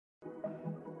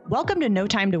Welcome to No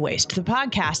Time to Waste, the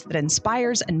podcast that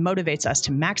inspires and motivates us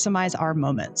to maximize our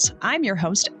moments. I'm your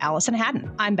host, Allison Haddon.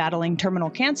 I'm battling terminal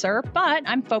cancer, but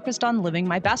I'm focused on living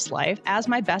my best life as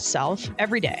my best self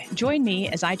every day. Join me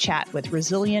as I chat with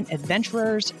resilient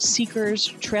adventurers, seekers,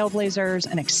 trailblazers,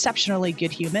 and exceptionally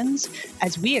good humans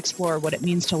as we explore what it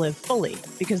means to live fully,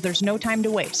 because there's no time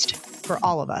to waste for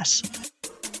all of us.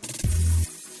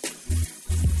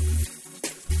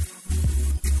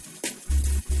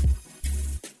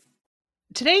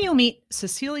 Today, you'll meet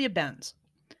Cecilia Benz,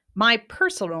 my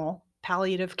personal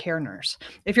palliative care nurse.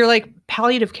 If you're like,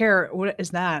 palliative care, what is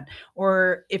that?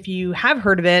 Or if you have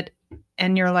heard of it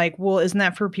and you're like, well, isn't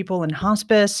that for people in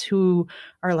hospice who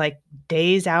are like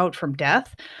days out from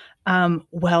death?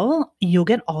 Well, you'll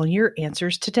get all your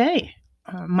answers today.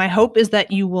 My hope is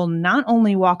that you will not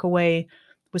only walk away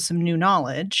with some new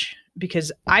knowledge,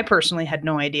 because I personally had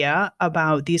no idea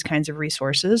about these kinds of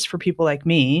resources for people like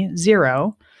me,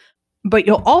 zero. But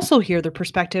you'll also hear the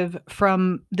perspective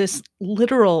from this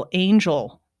literal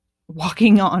angel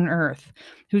walking on earth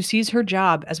who sees her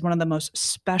job as one of the most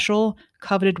special,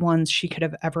 coveted ones she could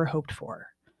have ever hoped for.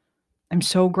 I'm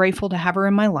so grateful to have her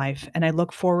in my life, and I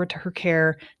look forward to her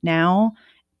care now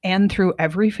and through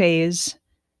every phase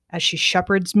as she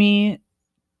shepherds me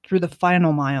through the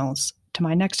final miles to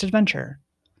my next adventure.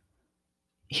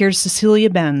 Here's Cecilia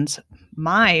Benz,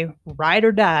 my ride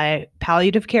or die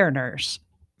palliative care nurse,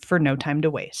 for No Time to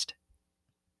Waste.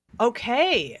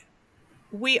 Okay,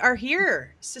 we are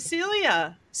here.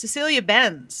 Cecilia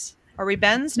Benz. Are we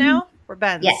Benz now? We're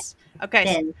Benz. Yes. Okay.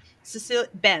 Ben. Cecilia,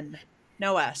 Ben,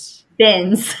 no S.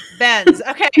 Benz.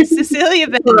 Okay, Cecilia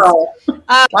Benz.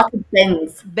 Lots of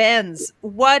Benz. Benz.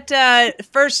 What?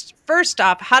 First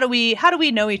off, how do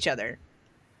we know each other?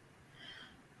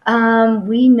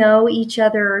 We know each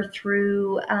other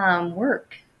through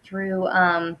work, through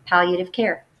palliative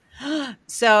care.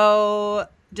 So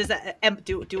does that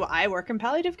do I work in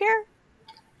palliative care?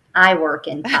 I work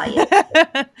in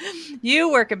palliative.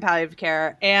 You work in palliative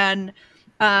care, and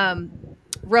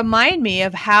remind me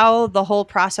of how the whole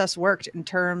process worked in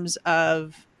terms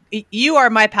of, you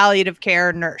are my palliative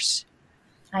care nurse.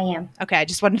 I am. Okay, I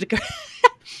just wanted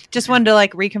to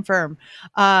like reconfirm.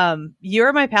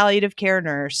 You're my palliative care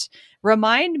nurse.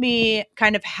 Remind me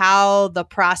kind of how the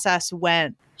process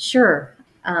went. Sure.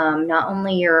 Not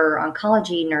only your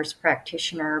oncology nurse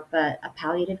practitioner, but a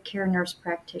palliative care nurse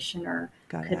practitioner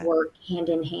could work hand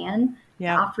in hand to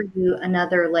offer you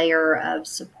another layer of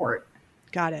support.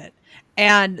 Got it.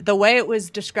 And the way it was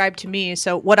described to me,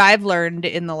 so what I've learned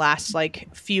in the last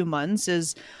few months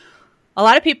is a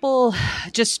lot of people,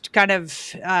 just kind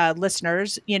of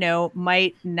listeners,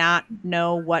 might not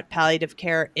know what palliative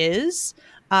care is,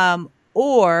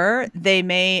 or they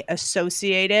may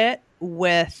associate it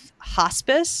with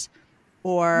hospice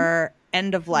or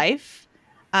end of life.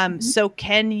 So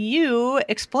can you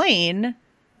explain,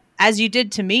 as you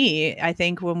did to me, I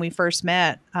think when we first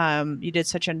met, you did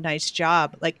such a nice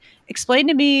job. Explain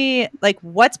to me,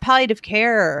 what's palliative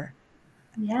care?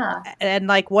 Yeah. And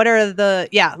what are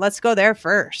let's go there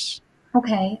first.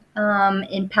 Okay.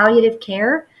 In palliative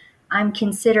care, I'm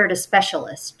considered a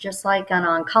specialist, just like an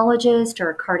oncologist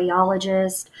or a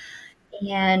cardiologist.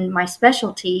 And my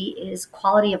specialty is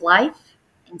quality of life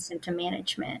and symptom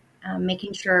management,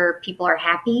 making sure people are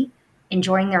happy,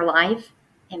 enjoying their life,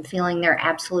 and feeling their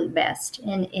absolute best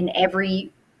in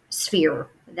every sphere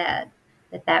that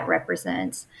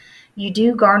represents. You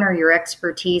do garner your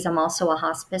expertise. I'm also a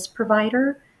hospice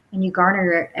provider, and you garner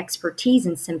your expertise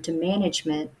in symptom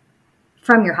management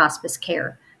from your hospice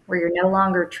care, where you're no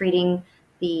longer treating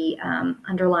the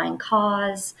underlying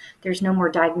cause. There's no more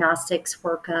diagnostics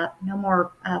workup, no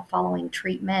more following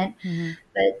treatment. Mm-hmm.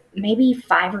 But maybe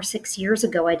 5 or 6 years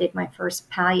ago, I did my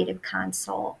first palliative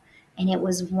consult, and it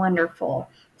was wonderful.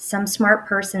 Some smart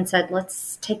person said,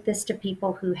 let's take this to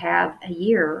people who have a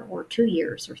year or 2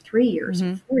 years or 3 years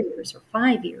or 4 years or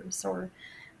 5 years or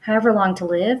however long to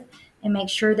live, and make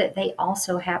sure that they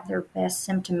also have their best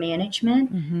symptom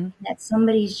management, that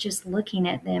somebody's just looking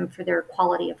at them for their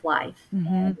quality of life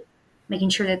and making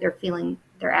sure that they're feeling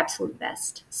their absolute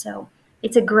best. So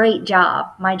it's a great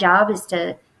job. My job is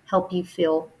to help you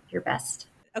feel your best.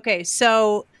 Okay,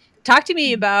 so talk to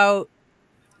me about,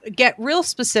 get real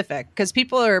specific, because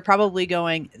people are probably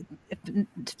going,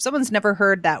 if someone's never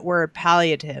heard that word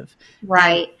palliative,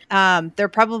 Right. they're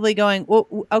probably going, well,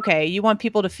 okay, you want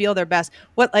people to feel their best.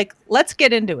 Let's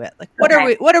get into it. Like, what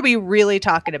Okay. are we really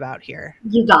talking about here?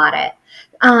 You got it.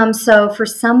 So for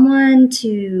someone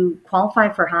to qualify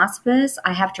for hospice,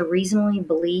 I have to reasonably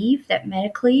believe that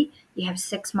medically you have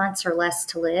 6 months or less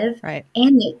to live, Right.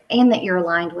 and that you're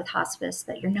aligned with hospice,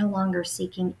 that you're no longer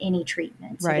seeking any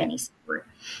treatments Right. of any sort,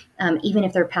 even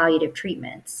if they're palliative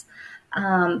treatments.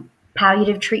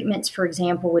 Palliative treatments, for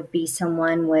example, would be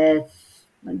someone with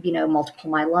multiple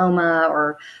myeloma,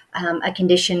 or a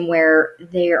condition where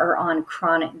they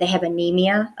have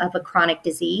anemia of a chronic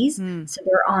disease. So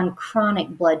they're on chronic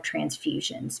blood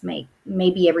transfusions,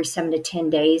 maybe every 7 to 10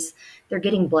 days. They're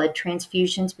getting blood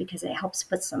transfusions because it helps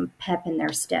put some pep in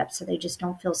their step, so they just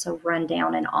don't feel so run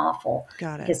down and awful.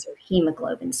 Got it. Because their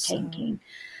hemoglobin's tanking.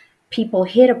 People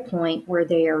hit a point where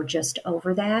they are just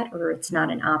over that, or it's not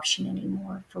an option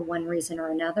anymore for one reason or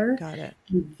another. Got it.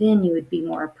 And then you would be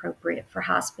more appropriate for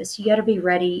hospice. You got to be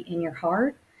ready in your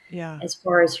heart, as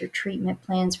far as your treatment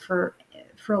plans for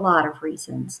a lot of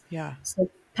reasons. Yeah. So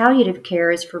palliative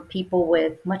care is for people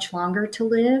with much longer to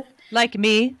live. Like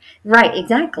me. Right,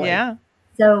 exactly. Yeah.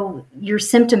 So your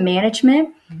symptom management,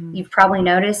 you've probably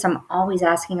noticed I'm always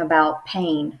asking about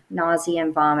pain, nausea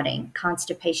and vomiting,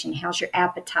 constipation. How's your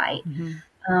appetite?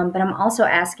 But I'm also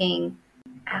asking,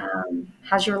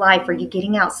 how's your life? Are you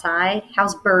getting outside?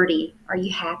 How's Birdie? Are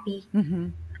you happy?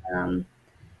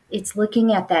 It's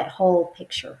looking at that whole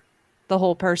picture. The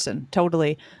whole person.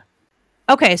 Totally.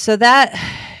 Okay. So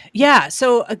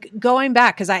so going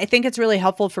back, because I think it's really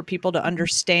helpful for people to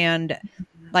understand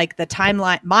like the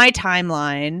timeline, my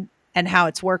timeline, and how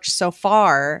it's worked so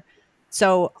far.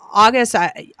 So August,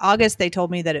 they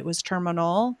told me that it was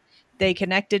terminal. They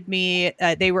connected me.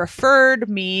 They referred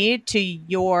me to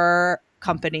your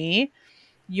company.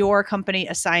 Your company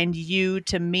assigned you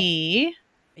to me.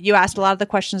 You asked a lot of the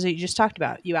questions that you just talked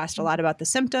about. You asked a lot about the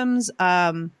symptoms.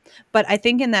 But I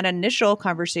think in that initial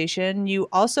conversation, you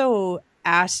also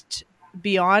asked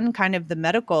beyond kind of the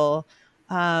medical,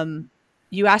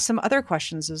 you asked some other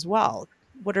questions as well.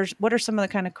 What are some of the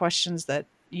kind of questions that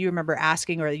you remember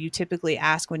asking, or you typically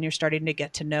ask when you're starting to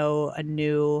get to know a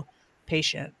new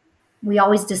patient? We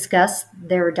always discuss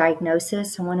their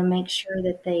diagnosis. I want to make sure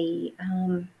that they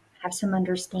have some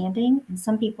understanding. And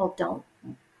some people don't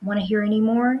want to hear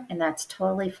anymore, and that's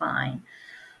totally fine.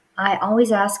 I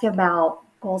always ask about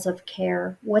goals of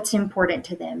care. What's important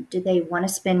to them? Do they want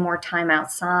to spend more time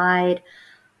outside?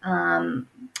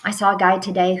 I saw a guy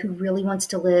today who really wants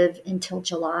to live until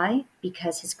July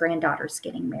because his granddaughter's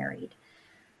getting married.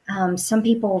 Some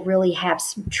people really have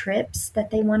some trips that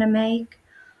they want to make,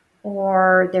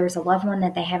 or there's a loved one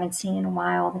that they haven't seen in a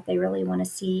while that they really want to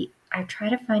see. I try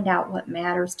to find out what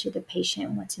matters to the patient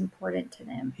and what's important to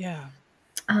them. Yeah.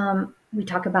 We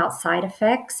talk about side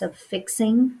effects of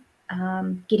fixing,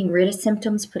 getting rid of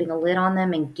symptoms, putting a lid on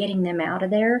them and getting them out of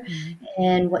there,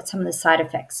 and what some of the side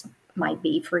effects might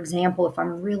be. For example, if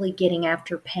I'm really getting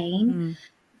after pain,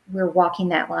 we're walking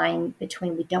that line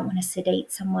between we don't want to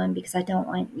sedate someone because I don't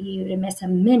want you to miss a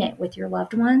minute with your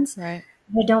loved ones. Right.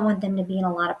 I don't want them to be in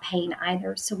a lot of pain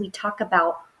either. So we talk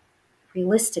about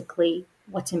realistically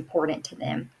what's important to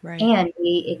them. Right. And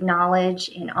we acknowledge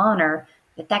and honor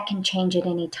that can change at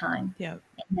any time. Yeah.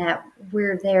 And that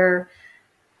we're there.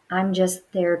 I'm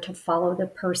just there to follow the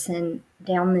person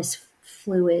down this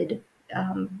fluid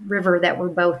river that we're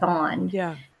both on.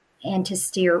 Yeah. And to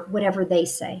steer whatever they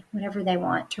say, whatever they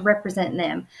want, to represent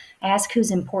them. Ask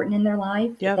who's important in their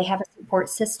life. Yep. If they have a support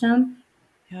system.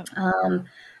 Yep.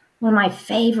 One of my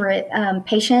favorite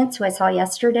patients who I saw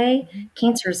yesterday,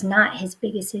 cancer is not his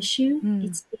biggest issue.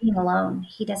 It's being alone.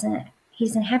 He doesn't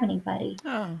have anybody.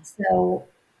 Oh. So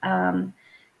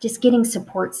just getting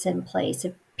supports in place.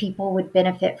 If people would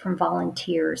benefit from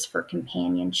volunteers for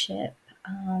companionship.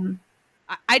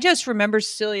 I just remember,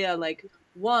 Cecilia, like,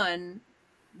 one,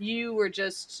 you were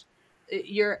just,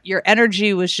 your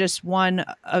energy was just one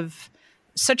of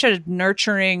such a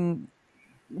nurturing,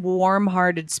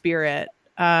 warm-hearted spirit.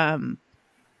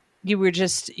 You were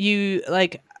just,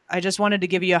 I just wanted to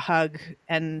give you a hug,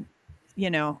 and,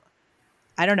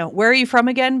 I don't know. Where are you from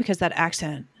again? Because that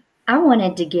accent. I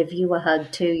wanted to give you a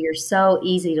hug too. You're so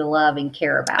easy to love and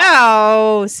care about.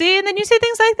 Oh, see, and then you say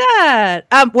things like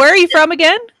that. Where are you from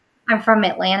again? I'm from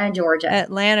Atlanta, Georgia.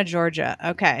 Atlanta, Georgia.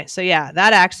 Okay. So yeah,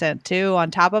 that accent too.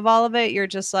 On top of all of it, you're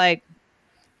just like,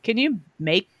 can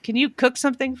you cook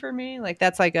something for me? Like,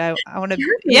 that's like, I want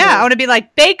to, I want to be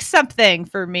like, bake something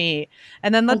for me.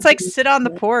 And then let's like sit on the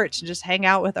porch and just hang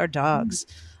out with our dogs.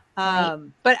 Right.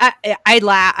 But I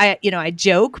laugh, I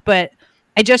joke, but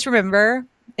I just remember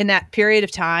in that period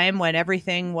of time when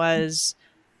everything was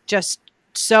just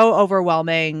so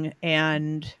overwhelming,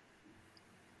 and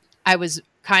I was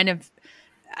kind of,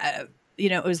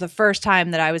 it was the first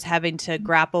time that I was having to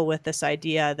grapple with this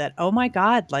idea that, oh my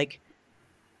God, like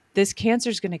this cancer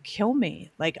is going to kill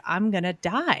me. Like I'm going to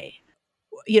die.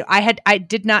 I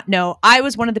did not know. I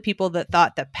was one of the people that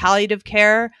thought that palliative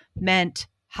care meant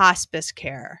hospice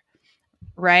care,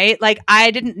 right? Like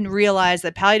I didn't realize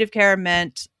that palliative care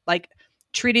meant like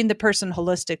treating the person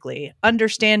holistically,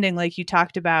 understanding, like you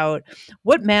talked about,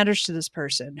 what matters to this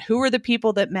person, who are the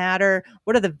people that matter,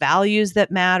 what are the values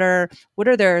that matter, what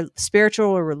are their spiritual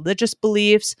or religious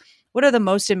beliefs, what are the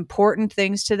most important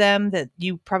things to them that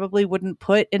you probably wouldn't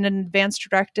put in an advanced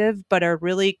directive but are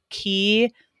really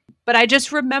key. But I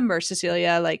just remember,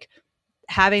 Cecilia, like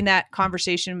having that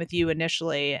conversation with you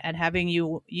initially and having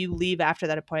you leave after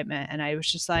that appointment, and I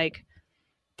was just like,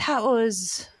 that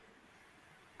was,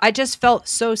 I just felt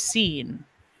so seen.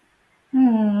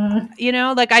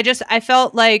 Like I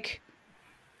felt like,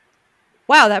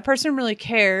 wow, that person really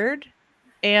cared,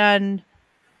 and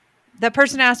that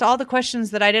person asked all the questions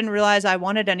that I didn't realize I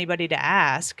wanted anybody to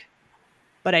ask,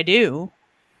 but I do.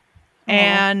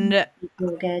 And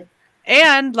good.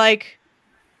 And like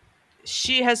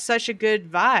she has such a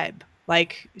good vibe.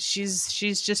 Like she's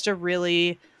just a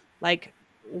really like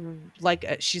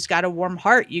she's got a warm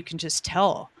heart, you can just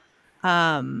tell.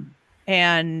 And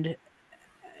I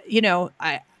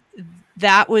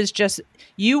that was just,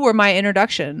 you were my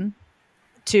introduction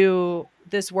to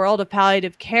this world of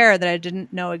palliative care that I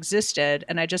didn't know existed,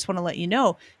 and I just want to let you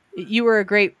know you were a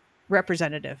great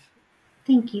representative.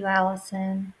 Thank you,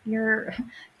 Allison. You're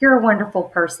a wonderful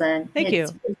person. Thank you.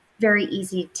 It's very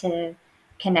easy to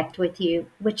connect with you,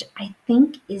 which I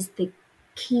think is the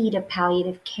key to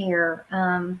palliative care.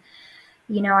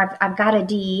 I've got a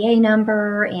DEA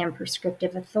number and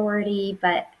prescriptive authority,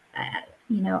 but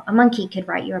a monkey could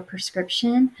write you a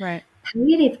prescription. Right.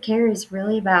 Palliative care is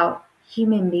really about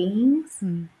human beings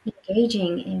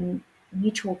engaging in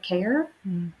mutual care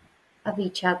of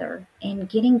each other and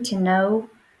getting to know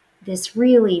this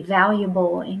really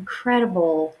valuable,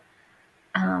 incredible,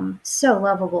 so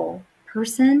lovable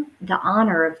person, the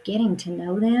honor of getting to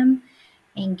know them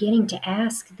and getting to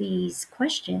ask these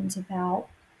questions about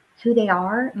who they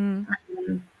are,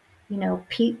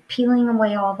 peeling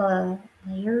away all the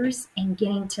layers and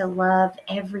getting to love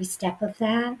every step of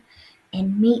that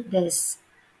and meet this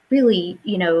really,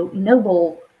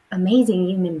 noble, amazing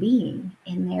human being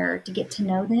in there, to get to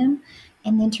know them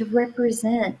and then to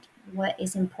represent what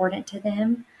is important to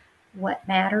them, what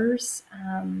matters,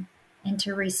 and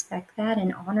to respect that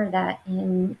and honor that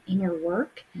in your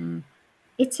work.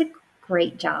 It's a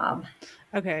great job.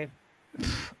 Okay.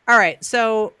 All right.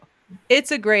 So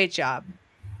it's a great job.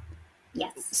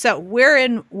 Yes. So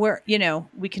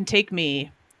we can take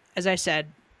me, as I said,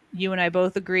 you and I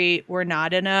both agree we're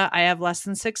not in a I have less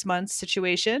than 6 months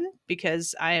situation,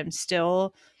 because I am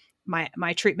still, my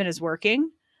treatment is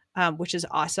working, which is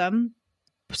awesome.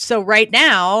 So right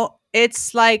now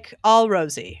it's like all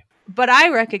rosy, but I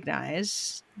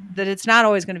recognize that it's not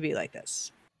always going to be like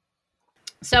this.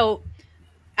 So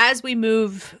as we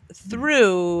move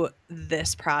through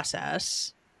this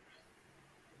process,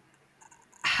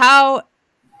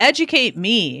 educate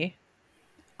me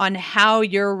on how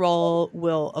your role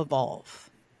will evolve.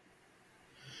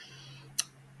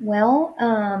 Well,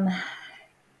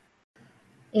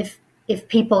 if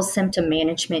people's symptom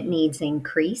management needs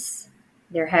increase,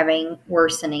 they're having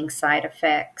worsening side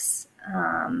effects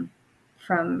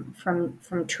from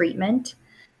treatment,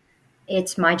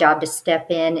 it's my job to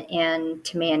step in and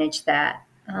to manage that.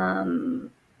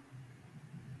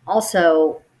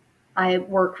 Also, I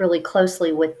work really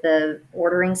closely with the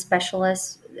ordering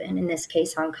specialists, and in this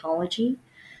case, oncology.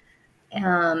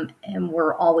 And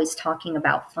we're always talking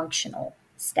about functional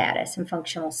status. And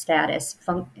functional status,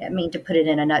 to put it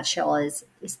in a nutshell, is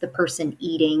the person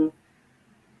eating,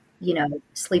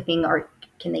 sleeping, or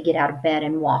can they get out of bed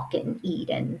and walk and eat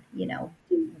and,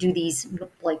 do these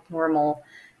like normal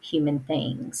human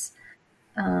things.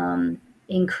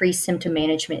 Increased symptom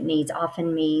management needs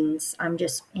often means I'm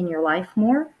just in your life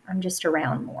more. I'm just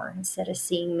around more. Instead of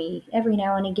seeing me every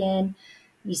now and again,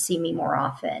 you see me more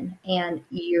often. And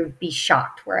you'd be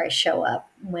shocked where I show up.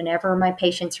 Whenever my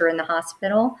patients are in the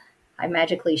hospital, I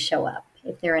magically show up.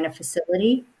 If they're in a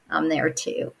facility, I'm there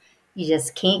too. You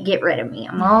just can't get rid of me.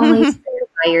 I'm always there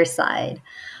by your side.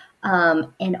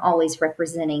 And always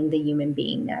representing the human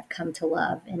being that I've come to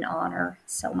love and honor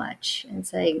so much, and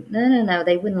say, no,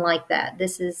 they wouldn't like that.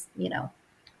 This is,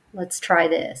 let's try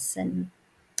this. And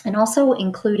also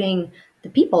including the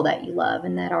people that you love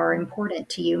and that are important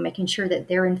to you, making sure that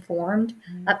they're informed,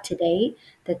 Mhm. up to date,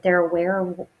 that they're aware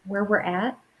of where we're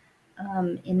at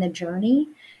in the journey,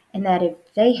 and that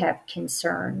if they have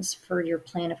concerns for your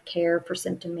plan of care, for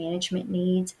symptom management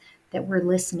needs, that we're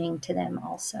listening to them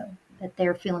also, that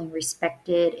they're feeling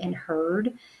respected and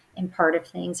heard and part of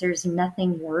things. There's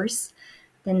nothing worse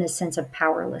than the sense of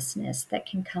powerlessness that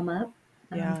can come up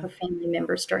Yeah. for family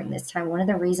members during this time. One of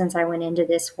the reasons I went into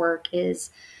this work is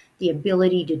the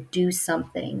ability to do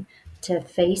something, to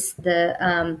face the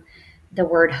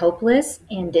word hopeless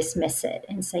and dismiss it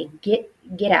and say,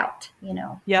 get out. You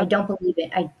know, I Yep. don't believe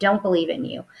it. I don't believe in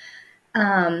you.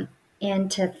 Um, and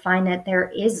to find that there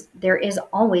is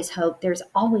always hope. There's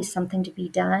always something to be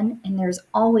done, and there's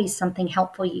always something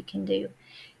helpful you can do,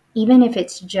 even if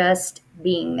it's just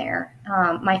being there.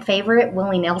 My favorite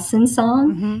Willie Nelson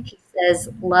song, Hmm. he says,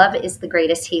 "Love is the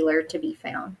greatest healer to be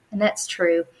found," and that's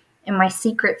true. And my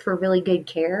secret for really good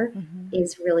care Hmm.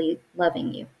 is really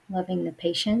loving you, loving the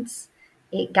patients.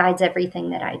 It guides everything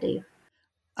that I do.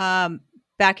 Um,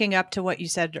 Backing up to what you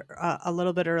said a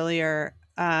little bit earlier,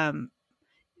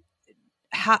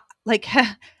 how like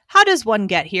how does one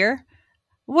get here?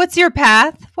 What's your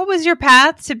path? What was your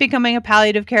path to becoming a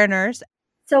palliative care nurse?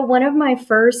 So one of my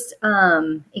first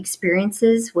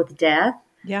experiences with death,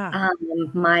 Yeah.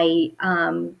 my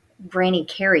Granny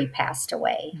Carrie passed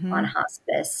away on Hmm.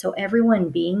 hospice. So everyone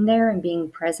being there and being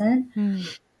present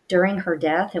Mm. during her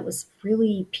death, it was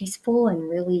really peaceful and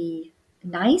really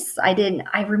nice.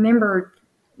 I remember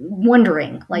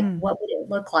wondering, like, Mm. what would it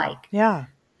look like Yeah.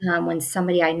 when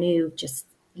somebody I knew just,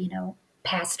 you know,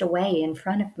 passed away in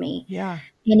front of me. Yeah.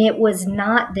 And it was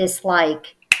not this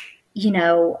like,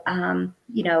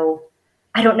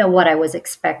 I don't know what I was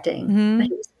expecting, but Hmm.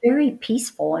 it was very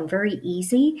peaceful and very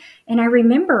easy. And I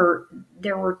remember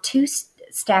there were two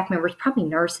staff members, probably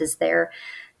nurses there,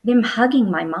 them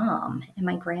hugging my mom and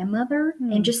my grandmother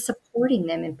and Mm. just supporting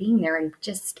them and being there, and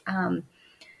just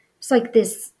it's like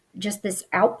this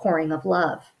outpouring of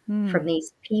love Mm. from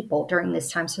these people during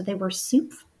this time. So they were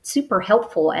super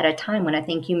helpful at a time when I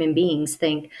think human beings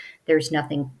think there's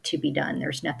nothing to be done,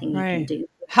 there's nothing you can Right. do.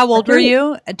 How But old were there is,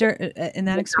 you in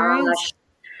that oh experience? gosh,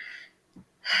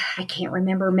 I can't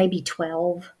remember, maybe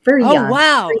 12, very Oh, young,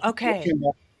 wow. very Okay.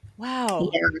 impressionable. Wow.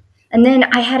 Yeah. And then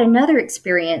I had another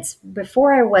experience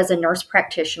before I was a nurse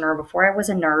practitioner, before I was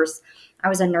a nurse. I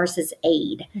was a nurse's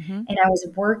aide, Hmm. and I was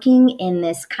working in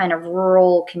this kind of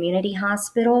rural community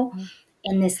hospital. Hmm.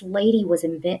 And this lady was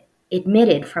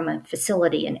admitted from a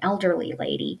facility, an elderly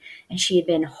lady, and she had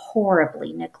been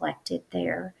horribly neglected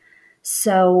there.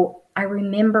 So I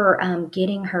remember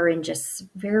getting her and just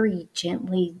very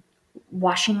gently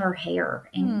washing her hair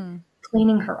and Hmm.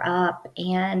 cleaning her up.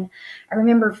 And I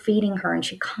remember feeding her, and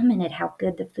she commented how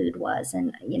good the food was.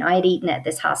 And, I had eaten at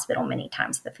this hospital many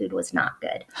times. The food was not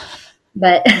good.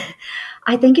 But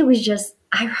I think it was just,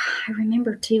 I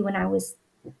remember too, when I was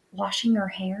washing her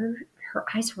hair, her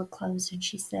eyes were closed, and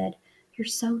she said, "You're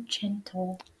so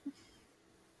gentle."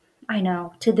 I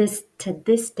know, to this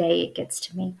day it gets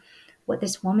to me what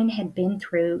this woman had been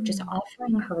through, just Mm.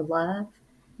 offering her love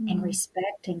and Mm.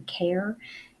 respect and care.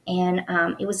 And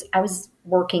I was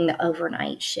working the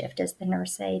overnight shift as the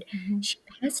nurse aide. Mhm. She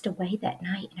passed away that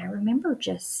night, and I remember Mm.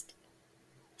 just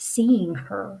seeing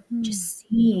her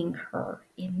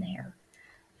in there,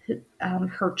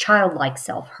 her childlike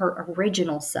self, her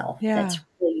original self, Yeah. that's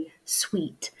really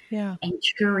sweet Yeah. and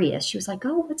curious. She was like,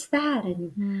 "Oh, what's that?"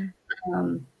 And Mm.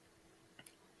 um,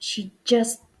 she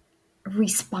just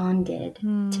responded to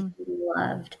Mm. being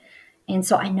loved. And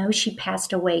so I know she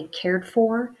passed away cared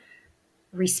for,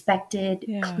 respected,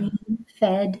 Yeah. clean,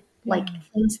 fed, like Yeah.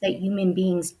 things that human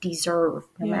beings deserve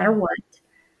no matter Yeah. what.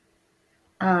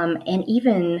 And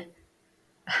even,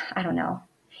 I don't know,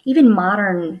 even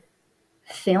modern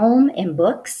film and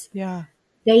books, Yeah.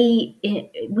 we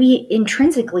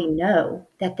intrinsically know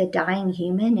that the dying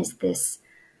human is this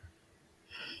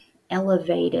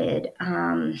elevated,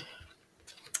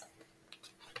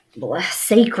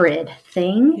 sacred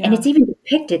thing, and Yeah. it's even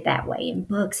depicted that way in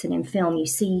books and in film. You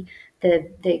see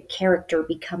the character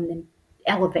become them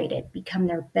elevated, become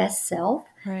their best self.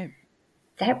 Right.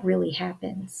 That really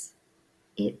happens.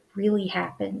 It really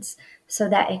happens. So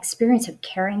that experience of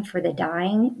caring for the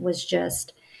dying was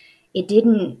just, it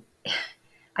didn't,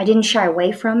 I didn't shy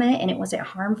away from it, and it wasn't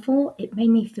harmful. It made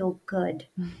me feel good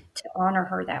to honor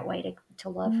her that way, to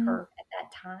love Mm. her at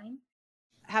that time.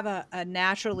 Have a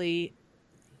naturally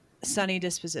sunny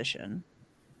disposition,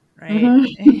 right?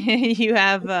 Mhm. You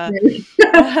have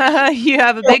you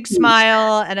have a big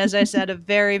smile, and as I said, a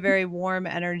very, very warm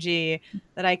energy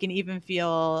that I can even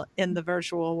feel in the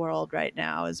virtual world right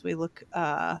now as we look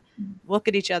at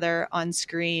each other on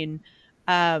screen.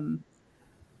 Um,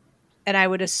 and I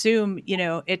would assume,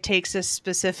 it takes a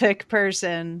specific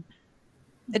person.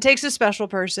 It takes a special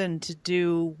person to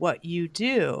do what you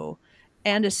do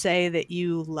and to say that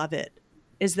you love it.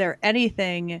 Is there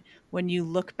anything when you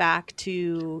look back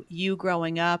to you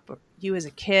growing up, or you as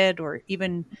a kid, or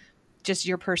even just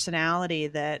your personality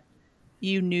that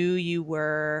you knew you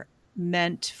were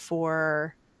meant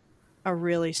for a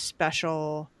really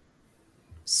special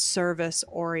service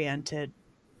oriented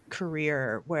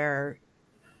career where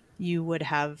you would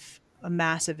have a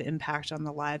massive impact on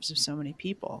the lives of so many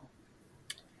people?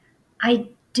 I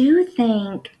do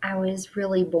think I was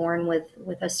really born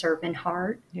with a servant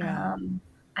heart. Yeah.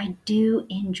 I do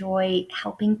enjoy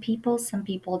helping people. Some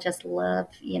people just love,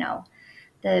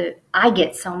 the I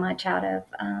get so much out of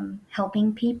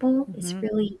helping people. It's Hmm.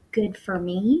 really good for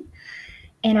me,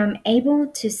 and I'm able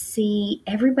to see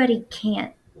everybody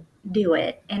can't do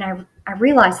it, and I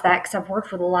realize that because I've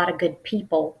worked with a lot of good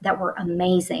people that were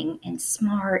amazing and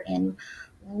smart and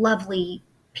lovely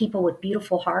people with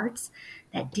beautiful hearts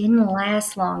that didn't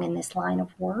last long in this line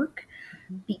of work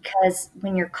because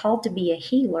when you're called to be a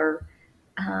healer,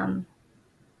 um,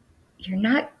 you're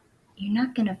not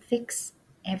going to fix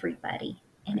everybody,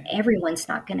 and Right. everyone's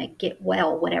not going to get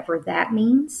well, whatever that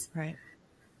means. Right.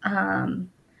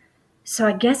 Um, so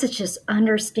I guess it's just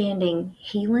understanding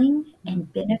healing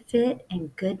and benefit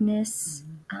and goodness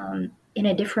Mm-hmm. in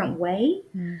a different way.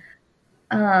 Mm-hmm.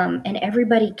 And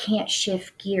everybody can't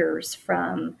shift gears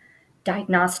from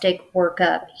diagnostic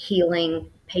workup, healing,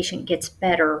 patient gets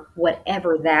better,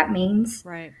 whatever that means,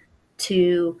 Right.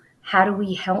 to how do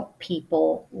we help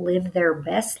people live their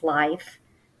best life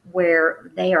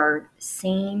where they are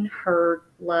seen, heard,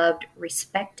 loved,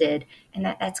 respected, and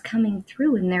that's coming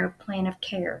through in their plan of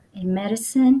care. In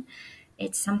medicine,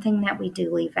 it's something that we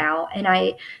do leave out.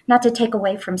 And not to take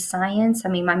away from science, I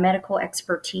mean, my medical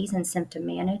expertise in symptom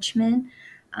management,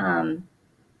 um,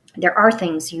 there are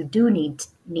things you do need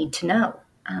to know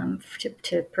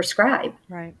to prescribe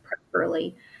Right.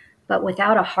 properly, but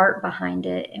without a heart behind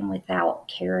it and without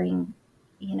caring,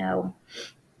 you know,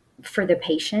 for the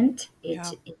patient, Yeah.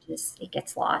 it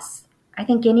gets lost. I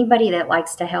think anybody that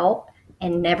likes to help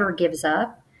and never gives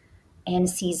up and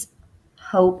sees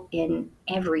hope in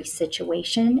every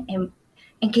situation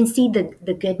and can see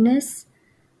the goodness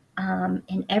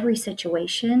in every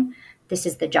situation, this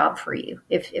is the job for you.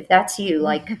 If that's you,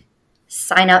 like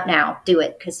sign up now, do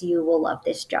it because you will love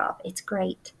this job. It's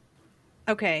great.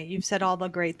 Okay, you've said all the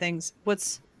great things.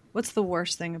 What's the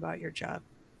worst thing about your job?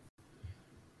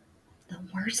 The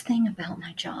worst thing about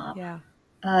my job, Yeah.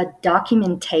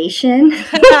 documentation.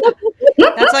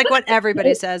 That's like what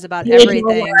everybody says about everything.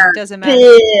 Paperwork, Doesn't matter.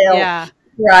 bill, Yeah,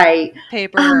 right.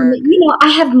 paperwork. I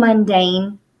have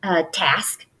mundane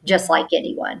tasks just Mhm. like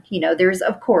anyone. There's,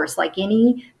 of course, like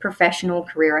any professional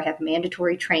career, I have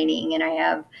mandatory training and I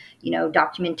have,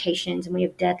 documentations and we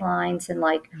have deadlines and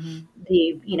like Mhm.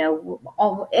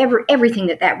 everything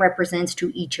that represents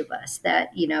to each of us that,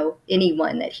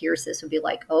 anyone that hears this would be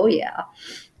like, oh yeah.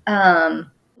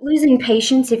 Losing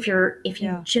patience if you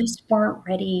Yeah. just weren't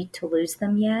ready to lose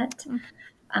them yet.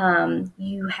 Mm.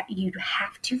 You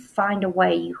have to find a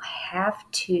way. You have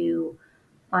to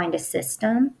find a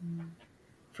system Mm.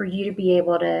 for you to be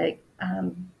able to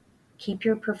keep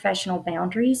your professional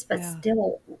boundaries, but Yeah.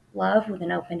 still love with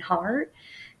an open heart,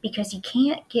 because you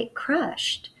can't get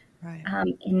crushed Right.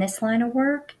 in this line of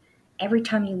work every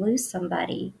time you lose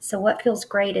somebody. So what feels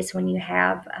great is when you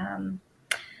have.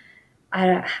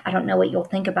 I don't know what you'll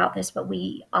think about this, but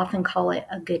we often call it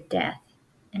a good death.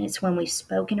 And it's when we've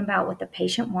spoken about what the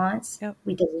patient wants, Yep.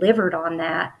 we delivered on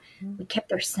that, Mm. we kept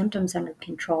their symptoms under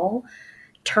control.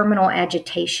 Terminal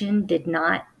agitation did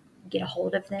not get a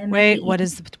hold of them at Wait, the end.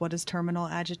 what is terminal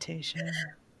agitation?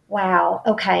 Wow.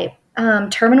 Okay.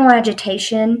 Terminal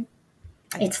agitation.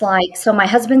 I It's like, so my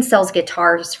husband sells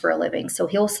guitars for a living. So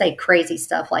he'll say crazy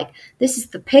stuff like, this is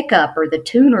the pickup or the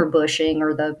tuner bushing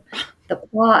or the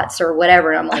plots or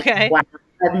whatever. And I'm like, Okay. wow,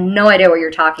 I have no idea what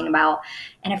you're talking about.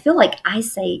 And I feel like I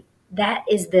say that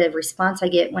is the response I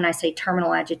get when I say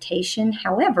terminal agitation.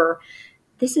 However,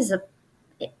 this is a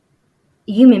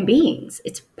human beings.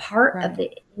 It's part of Right.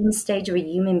 the end stage of a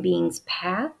human being's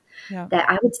path Yeah. that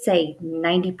I would say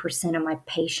 90% of my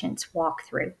patients walk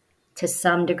through. to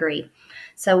some degree.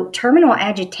 So terminal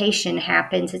agitation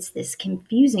happens. It's this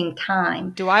confusing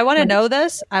time. Do I want to know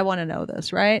this? I want to know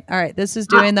this, right? All right. This is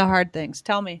doing the hard things.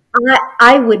 Tell me.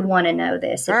 I would want to know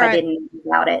this if All I right. didn't know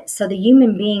about it. So the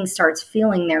human being starts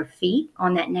feeling their feet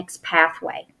on that next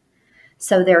pathway.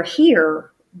 So they're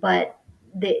here, but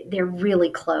they're really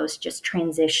close, just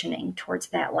transitioning towards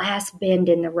that last bend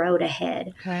in the road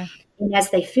ahead. Okay. And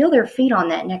as they feel their feet on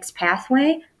that next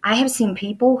pathway, I have seen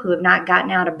people who have not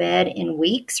gotten out of bed in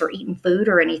weeks or eaten food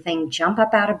or anything jump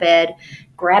up out of bed,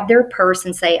 grab their purse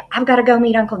and say, I've got to go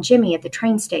meet Uncle Jimmy at the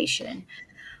train station.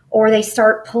 Or they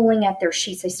start pulling at their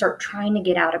sheets. They start trying to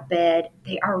get out of bed.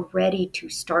 They are ready to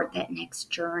start that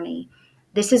next journey.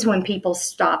 This is when people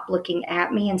stop looking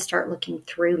at me and start looking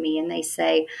through me, and they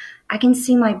say, I can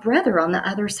see my brother on the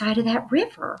other side of that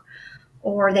river.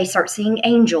 Or they start seeing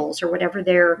angels or whatever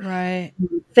their Right.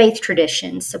 faith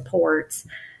tradition supports.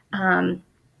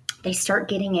 They start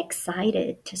getting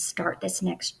excited to start this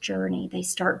next journey. They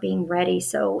start being ready.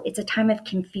 So it's a time of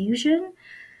confusion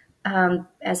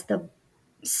as the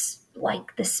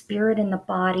spirit and the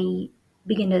body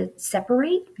begin to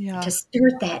separate to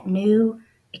start that new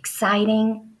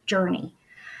exciting journey.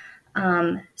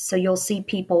 So you'll see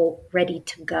people ready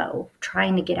to go,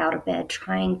 trying to get out of bed,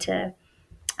 trying to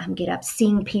get up,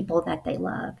 seeing people that they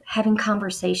love, having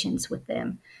conversations with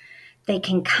them. They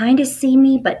can kind of see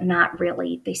me, but not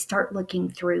really. They start looking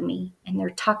through me, and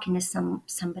they're talking to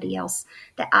somebody else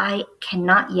that I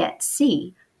cannot yet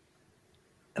see.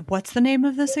 What's the name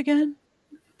of this again?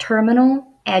 Terminal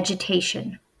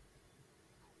agitation.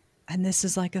 And this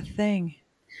is like a thing.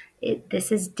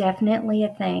 This is definitely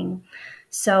a thing.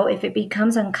 So if it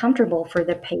becomes uncomfortable for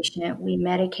the patient, we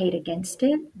medicate against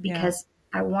it because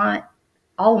I want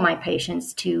all of my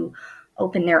patients to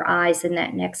open their eyes in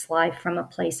that next life from a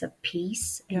place of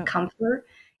peace and comfort.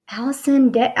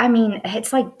 Allison,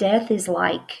 it's like death is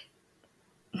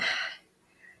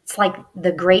it's like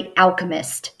the great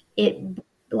alchemist. It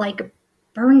like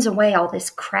burns away all this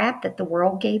crap that the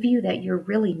world gave you that you're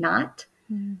really not.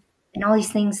 Mm. And all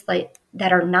these things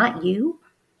that are not you.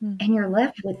 Mm. And you're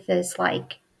left with this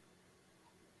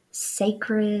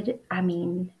sacred,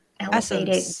 elevated,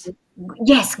 essence.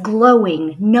 Yes,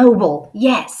 glowing, noble,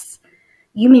 yes,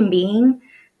 human being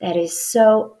that is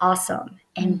so awesome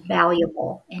and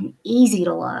valuable and easy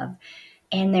to love.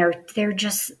 And they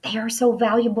are so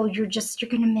valuable. You're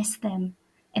going to miss them,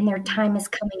 and their time is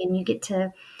coming, and you get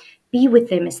to be with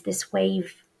them as this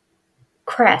wave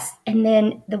crests. And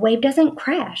then the wave doesn't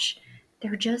crash.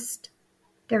 They're just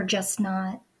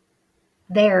not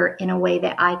there in a way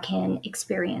that I can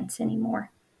experience anymore.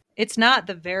 It's not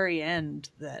the very end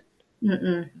that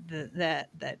no.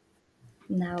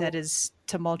 that is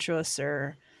tumultuous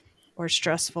or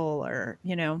stressful or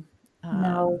no,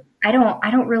 I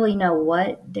don't really know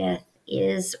what death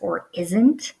is or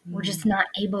isn't. We're just not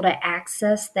able to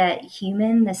access that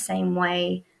human the same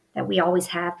way that we always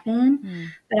have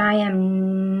been. But I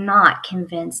am not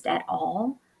convinced at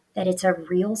all that it's a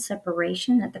real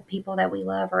separation, that the people that we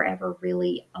love are ever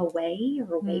really away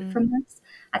from us.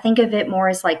 I think of it more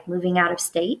as like moving out of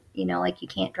state, like you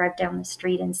can't drive down the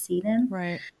street and see them.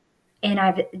 Right. And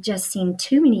I've just seen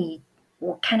too many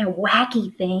kind of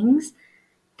wacky things.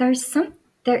 There is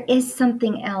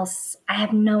something else. I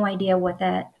have no idea what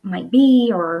that might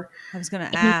be, or I was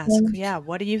going to ask,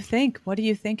 what do you think? What do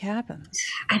you think happens?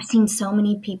 I've seen so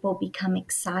many people become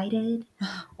excited,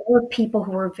 or people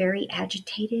who are very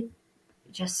agitated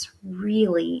just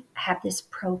really have this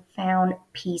profound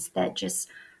peace that just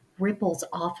ripples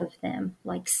off of them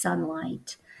like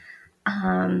sunlight.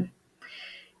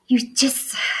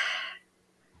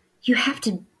 You have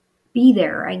to be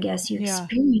there, I guess. You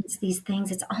experience these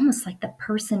things. It's almost like the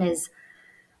person is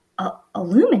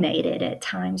illuminated at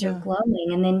times or glowing,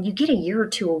 and then you get a year or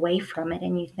two away from it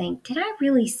and you think, did I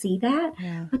really see that?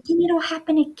 But then it'll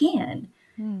happen again,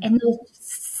 and they'll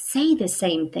say the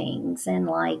same things, and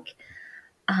all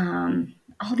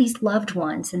these loved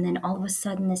ones, and then all of a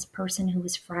sudden this person who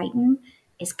was frightened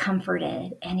is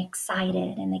comforted and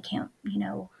excited, and they can't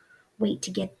wait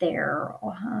to get there.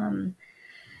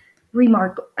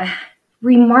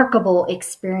 Remarkable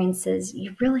experiences.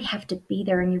 You really have to be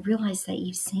there, and you realize that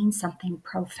you've seen something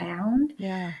profound.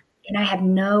 Yeah. And I have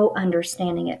no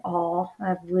understanding at all.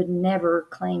 I would never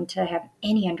claim to have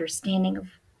any understanding of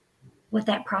what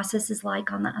that process is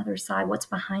like on the other side, what's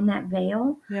behind that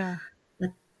veil. Yeah.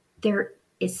 But there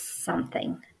is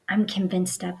something. I'm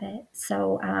convinced of it.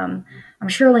 So I'm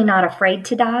surely not afraid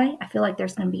to die. I feel like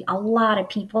there's going to be a lot of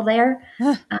people there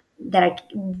that I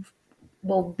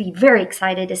will be very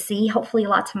excited to see. Hopefully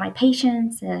lots of my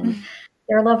patients and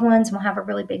their loved ones will have a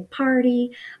really big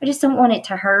party. I just don't want it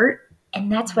to hurt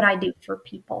And that's what I do for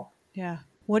people. Yeah.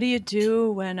 What do you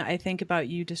do when I think about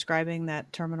you describing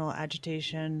that terminal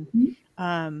agitation? Mhm.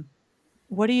 Um,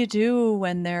 what do you do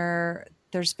when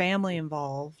there's family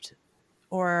involved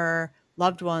or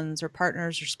loved ones or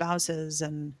partners or spouses,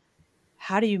 and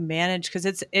how do you manage? Because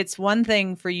it's one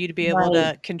thing for you to be able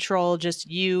Right. to control just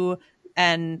you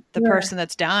and the Sure. person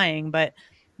that's dying, but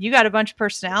you got a bunch of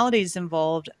personalities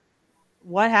involved.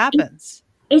 What happens?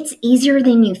 It's easier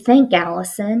than you think,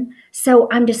 Allison. So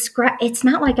it's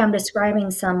not like I'm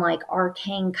describing some like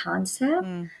arcane concept.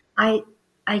 Mm, I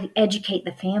I educate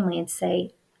the family and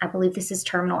say, I believe this is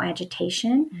terminal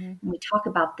agitation. mhm. And we talk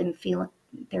about them feeling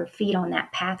their feet on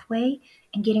that pathway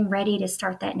and getting ready to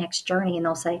start that next journey. And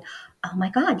they'll say, oh my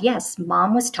God, yes,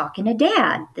 mom was talking to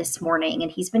dad this morning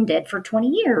and he's been dead for 20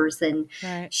 years. And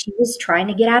Right. she was trying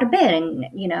to get out of bed and,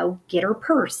 get her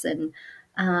purse. And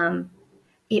um,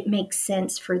 it makes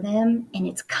sense for them and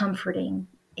it's comforting.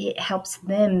 It helps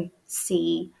them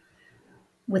see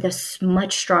with a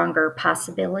much stronger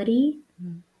possibility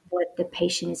Mm, what the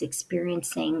patient is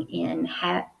experiencing in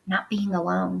not being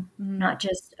alone, mm, not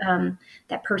just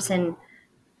that person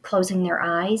closing their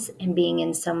eyes and being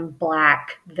in some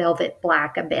black, velvet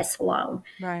black abyss alone.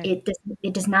 right.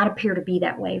 It does not appear to be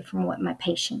that way from what my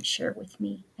patients share with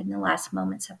me in the last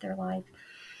moments of their life.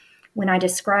 When I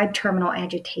describe terminal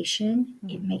agitation,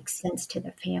 it Mm, makes sense to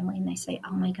the family. And they say,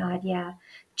 oh my God, yeah,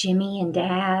 Jimmy and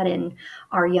dad and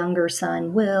our younger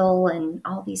son, Will, and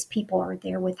all these people are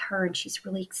there with her. And she's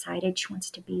really excited. She wants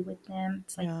to be with them.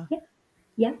 It's like, yeah. yeah,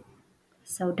 yeah.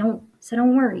 So don't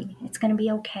worry. It's going to be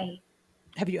okay.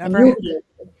 Have you And ever you'll be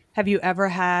okay. Have you ever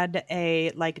had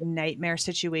a like nightmare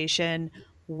situation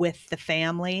with the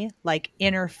family, like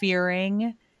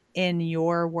interfering in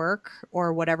your work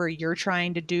or whatever you're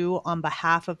trying to do on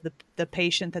behalf of the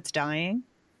patient that's dying?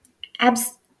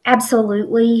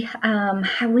 Absolutely.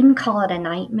 I wouldn't call it a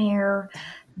nightmare.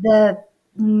 The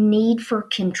need for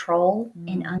control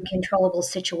in Mm, uncontrollable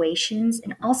situations,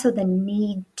 and also the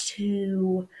need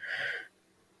to,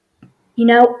 you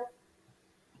know,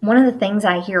 one of the things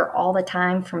I hear all the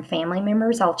time from family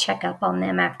members, I'll check up on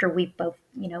them after we've both,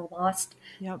 lost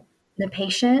yep. the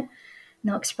patient, and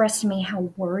they'll express to me how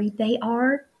worried they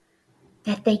are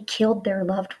that they killed their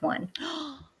loved one.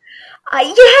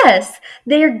 Yes,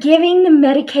 they're giving the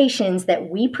medications that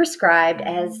we prescribed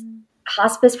as Mm,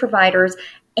 hospice providers.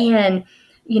 And,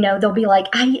 they'll be like,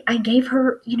 I gave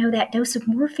her, that dose of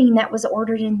morphine that was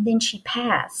ordered and then she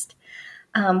passed.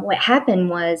 What happened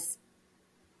was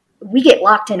we get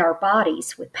locked in our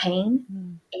bodies with pain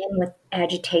mm, and with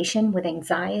agitation, with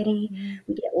anxiety. mm,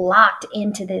 We get locked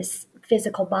into this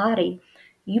physical body.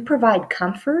 You provide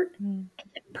comfort, mm, and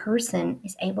the person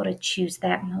is able to choose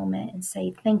that moment and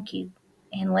say thank you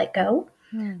and let go.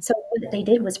 mm. So what they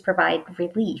did was provide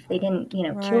relief. They didn't, kill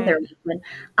Right. their loved one.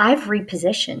 I've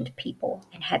repositioned people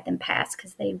and had them pass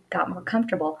because they got more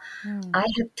comfortable. Mm, I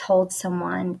have told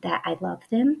someone that I love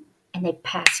them and they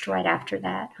passed right after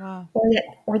that, wow.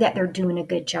 or that they're doing a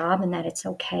good job and that it's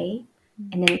okay,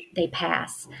 Mm. and then they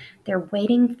pass. They're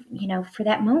waiting, for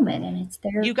that moment, and it's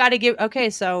You their got to give okay,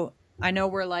 so I know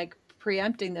we're like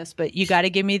preempting this, but you got to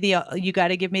give me the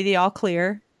all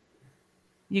clear.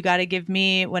 You got to give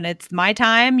me when it's my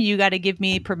time, you got to give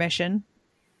me permission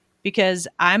because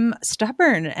I'm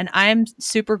stubborn and I'm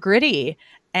super gritty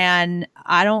and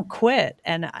I don't quit.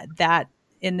 And that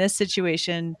in this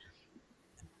situation,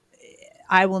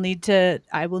 I will need to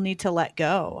let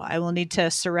go. I will need to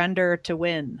surrender to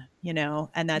win,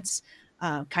 and that's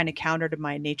kind of counter to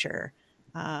my nature.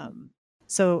 Um,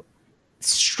 so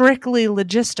strictly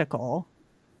logistical.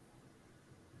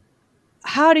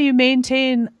 How do you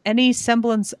maintain any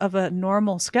semblance of a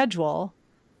normal schedule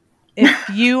if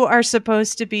you are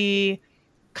supposed to be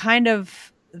kind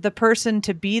of the person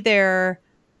to be there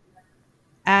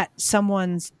at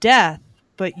someone's death,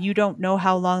 but you don't know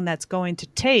how long that's going to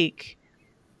take,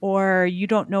 or you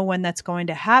don't know when that's going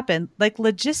to happen? Like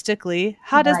logistically,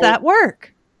 how does right, that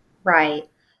work? right.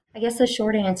 I guess the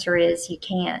short answer is you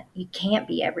can't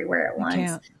be everywhere at You once,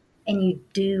 can't. and you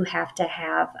do have to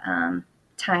have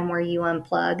time where you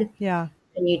unplug Yeah.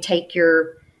 and you take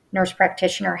your nurse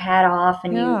practitioner hat off,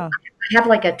 and Yeah. I have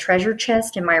like a treasure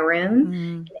chest in my room.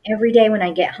 Mm. And every day when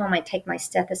I get home, I take my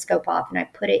stethoscope off and I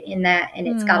put it in that, and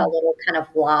it's got a Mm. little kind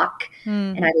of lock,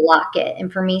 Mm. and I lock it.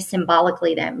 And for me,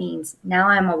 symbolically, that means now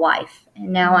I'm a wife,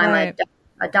 and now Right.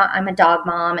 I'm a dog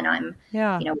mom, and I'm,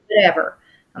 Yeah. whatever.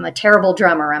 I'm a terrible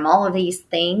drummer. I'm all of these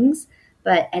things,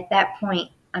 but at that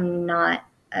point, I'm not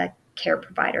a care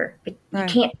provider. But you Right.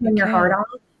 can't You turn your heart can't.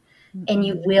 off, and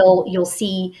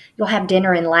Mm-mm. you'll have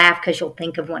dinner and laugh because you'll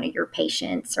think of one of your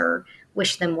patients or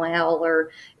wish them well,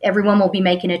 or everyone will be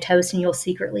making a toast and you'll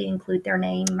secretly include their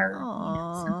name or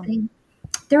something.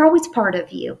 They're always part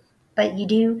of you, but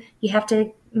you have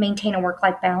to maintain a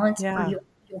work-life balance or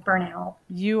you'll burn out.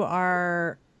 You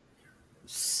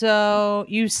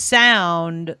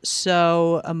sound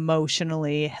so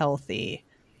emotionally healthy.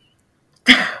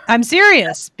 I'm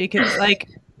serious, because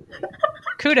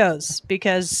kudos,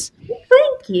 because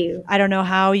thank you. I don't know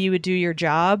how you would do your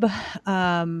job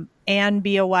and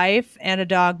be a wife and a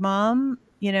dog mom,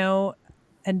 and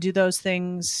do those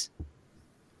things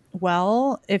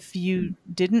well if you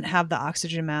didn't have the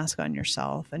oxygen mask on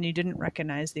yourself and you didn't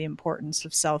recognize the importance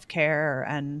of self-care.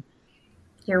 And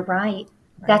you're right.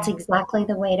 That's exactly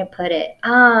the way to put it.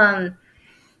 In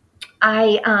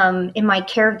my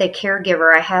Care of the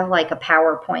Caregiver, I have like a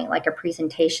PowerPoint, like a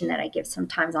presentation that I give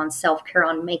sometimes on self-care,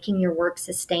 on making your work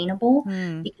sustainable,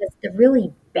 because the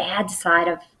really bad side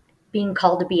of being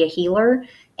called to be a healer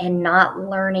and not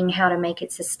learning how to make it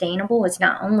sustainable is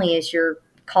not only is your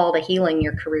call to healing,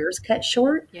 your career is cut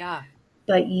short,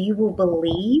 but you will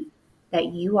believe that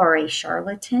you are a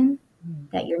charlatan,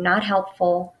 that you're not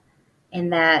helpful,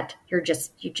 and that you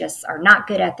just are not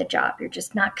good at the job. You're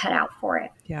just not cut out for it.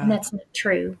 Yeah. And that's not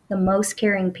true. The most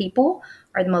caring people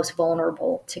are the most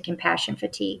vulnerable to compassion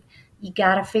fatigue. You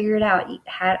got to figure it out.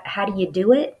 How do you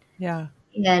do it? Yeah.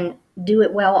 And do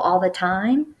it well all the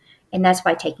time. And that's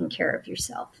by taking care of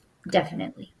yourself.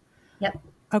 Definitely. Yep.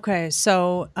 Okay.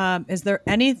 So is there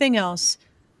anything else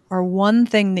or one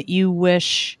thing that you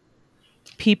wish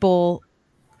people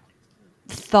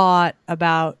thought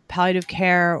about palliative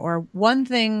care, or one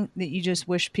thing that you just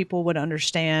wish people would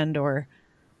understand? Or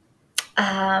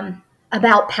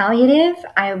about palliative,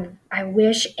 I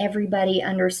wish everybody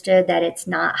understood that it's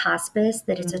not hospice,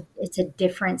 that it's a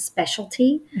different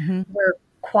specialty where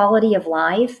quality of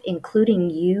life, including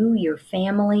you, your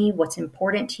family, what's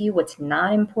important to you, what's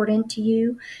not important to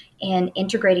you, and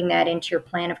integrating that into your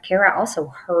plan of care. I also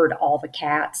heard all the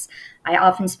cats. I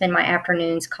often spend my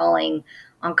afternoons calling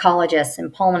oncologists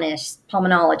and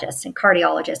pulmonologists and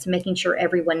cardiologists, and making sure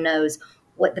everyone knows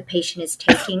what the patient is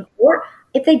taking, or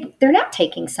if they're not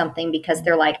taking something because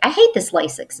they're like, I hate this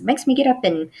Lasix. It makes me get up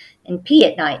and pee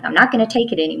at night. I'm not going to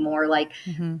take it anymore.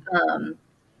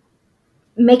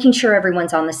 Making sure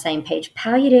everyone's on the same page.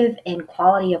 Palliative and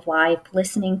quality of life,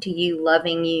 listening to you,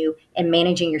 loving you, and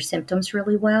managing your symptoms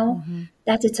really well,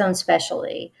 that's its own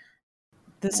specialty.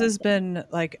 This has been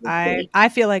I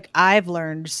feel like I've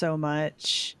learned so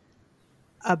much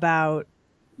about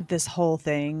this whole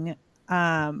thing.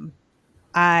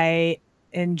 I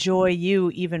enjoy you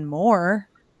even more.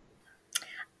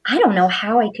 I don't know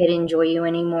how I could enjoy you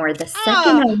anymore. The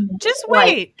second just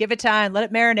wait, give it time, let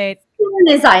it marinate. As soon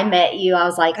as I met you, I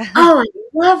was like, oh, I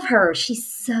love her. She's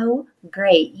so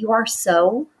great. You are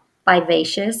so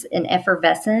vivacious and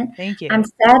effervescent. Thank you. I'm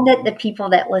sad that the people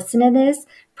that listen to this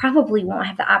probably won't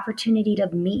have the opportunity to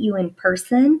meet you in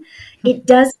person. It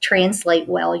does translate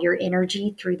well, your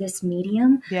energy through this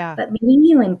medium. Yeah. But meeting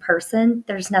you in person,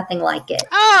 there's nothing like it.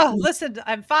 Oh, listen,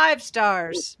 I'm 5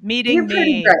 stars. Meeting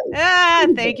me.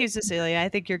 Thank you, Cecilia. I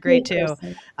think you're great too.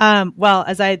 Well,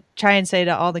 as I try and say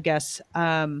to all the guests,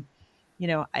 I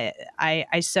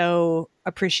so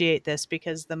appreciate this,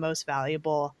 because the most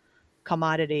valuable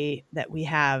commodity that we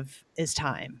have is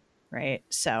time, right?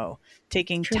 So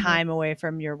taking time away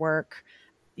from your work,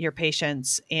 your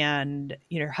patients, and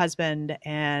your husband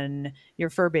and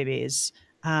your fur babies,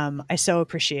 I so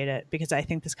appreciate it, because I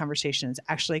think this conversation is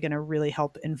actually going to really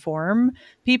help inform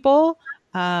people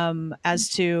as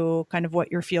to kind of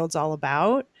what your field's all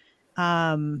about,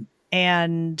 and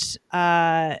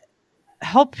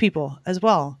help people as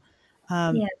well,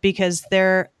 because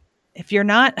if you're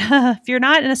not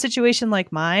in a situation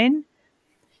like mine,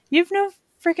 you've no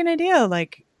freaking idea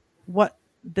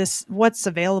what's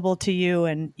available to you,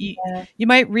 and you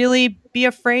might really be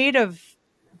afraid of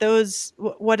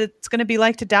what it's going to be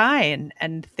like to die,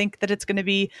 and think that it's going to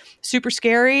be super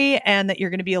scary, and that you're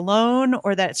going to be alone,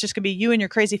 or that it's just going to be you and your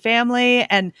crazy family.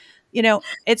 And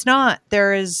it's not.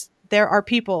 There are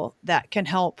people that can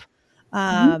help,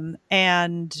 and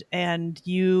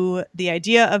the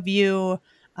idea of you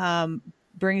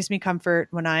brings me comfort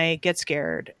when I get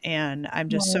scared, and I'm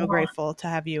just so grateful to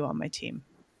have you on my team.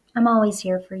 I'm always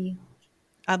here for you.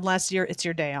 Unless it's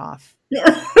your day off.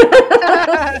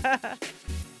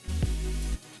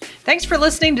 Thanks for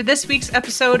listening to this week's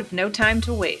episode of No Time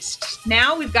to Waste.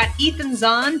 Now we've got Ethan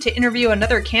Zahn to interview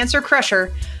another cancer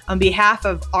crusher on behalf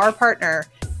of our partner,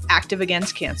 Active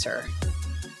Against Cancer.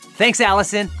 Thanks,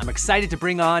 Allison. I'm excited to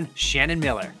bring on Shannon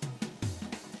Miller.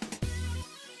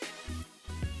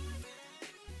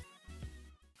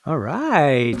 All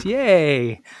right.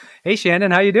 Yay. Hey, Shannon,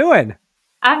 how you doing?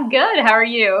 I'm good. How are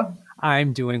you?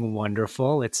 I'm doing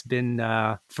wonderful. It's been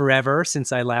forever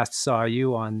since I last saw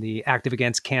you on the Active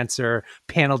Against Cancer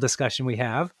panel discussion we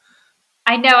have.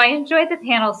 I know I enjoyed the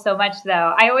panel so much,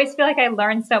 though. I always feel like I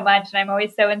learn so much, and I'm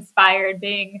always so inspired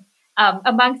being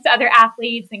amongst other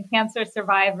athletes and cancer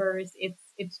survivors.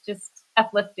 It's just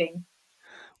uplifting.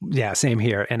 Yeah, same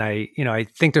here. And I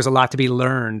think there's a lot to be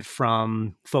learned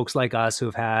from folks like us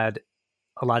who've had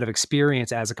a lot of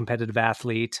experience as a competitive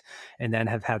athlete and then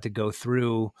have had to go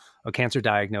through a cancer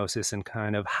diagnosis, and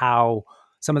kind of how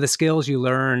some of the skills you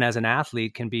learn as an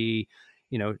athlete can be,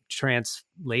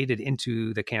 translated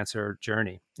into the cancer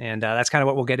journey. And that's kind of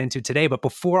what we'll get into today. But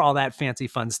before all that fancy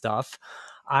fun stuff,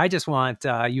 I just want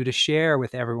you to share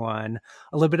with everyone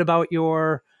a little bit about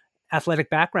your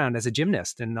athletic background as a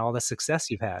gymnast and all the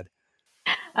success you've had.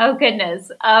 Oh,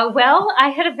 goodness. Well, I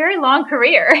had a very long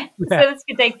career, so this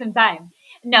could take some time.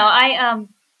 No, I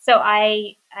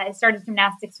started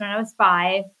gymnastics when I was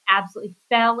 5. Absolutely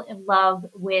fell in love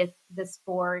with the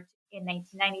sport. In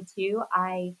 1992,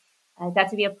 I got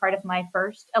to be a part of my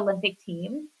first Olympic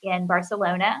team in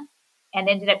Barcelona, and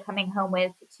ended up coming home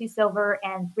with 2 silver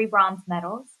and 3 bronze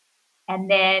medals. And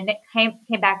then came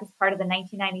back as part of the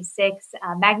 1996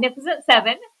 Magnificent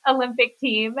Seven Olympic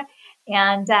team,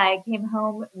 and I came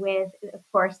home with, of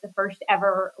course, the first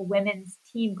ever women's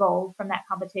team gold from that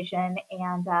competition,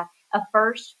 and a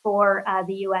first for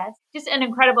the U.S. Just an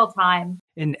incredible time.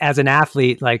 And as an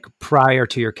athlete, like prior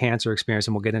to your cancer experience,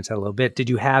 and we'll get into that a little bit, did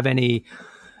you have any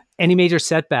major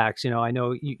setbacks? I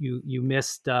know you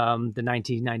missed the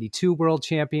 1992 World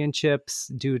Championships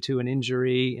due to an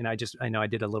injury, and I know I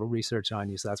did a little research on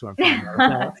you, so that's what I'm finding out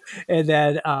about. And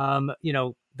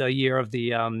then the year of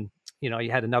the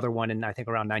you had another one in, I think,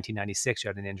 around 1996. You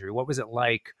had an injury. What was it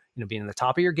like, being in the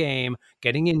top of your game,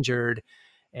 getting injured,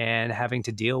 and having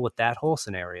to deal with that whole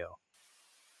scenario?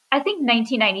 I think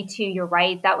 1992, you're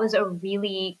right. That was a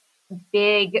really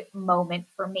big moment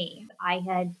for me. I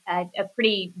had a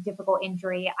pretty difficult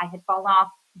injury. I had fallen off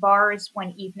bars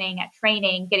one evening at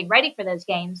training, getting ready for those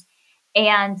games,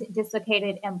 and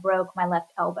dislocated and broke my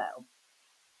left elbow.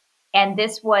 And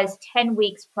this was 10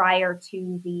 weeks prior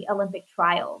to the Olympic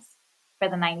trials for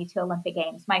the 92 Olympic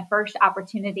Games. My first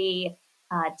opportunity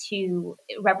to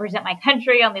represent my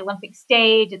country on the Olympic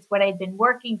stage. It's what I'd been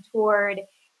working toward.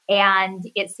 And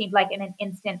it seemed like in an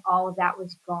instant, all of that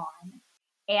was gone.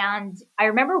 And I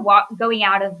remember going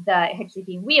out of actually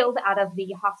being wheeled out of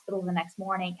the hospital the next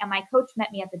morning, and my coach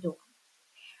met me at the door.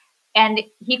 And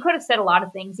he could have said a lot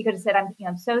of things. He could have said,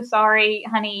 I'm so sorry,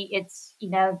 honey. It's,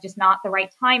 just not the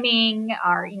right timing,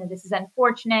 or, this is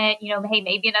unfortunate, hey,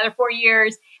 maybe another 4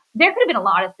 years. There could have been a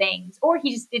lot of things, or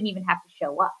he just didn't even have to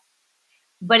show up.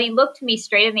 But he looked me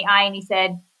straight in the eye and he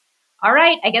said, all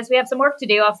right, I guess we have some work to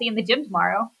do. I'll see you in the gym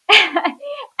tomorrow.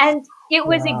 And it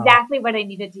was exactly what I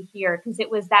needed to hear, because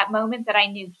it was that moment that I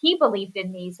knew he believed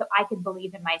in me so I could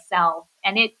believe in myself.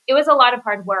 And it was a lot of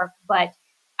hard work, but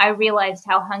I realized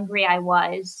how hungry I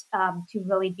was to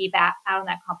really be back out on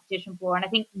that competition floor. And I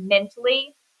think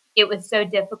mentally it was so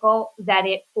difficult that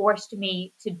it forced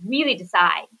me to really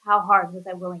decide how hard was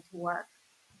I willing to work.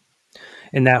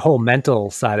 And that whole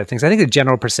mental side of things, I think the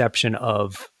general perception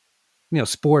of,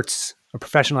 sports or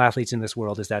professional athletes in this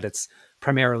world is that it's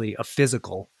primarily a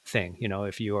physical thing.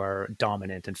 If you are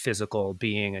dominant and physical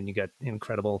being and you get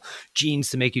incredible genes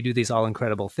to make you do these all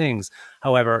incredible things.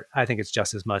 However, I think it's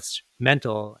just as much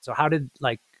mental. So how did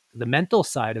the mental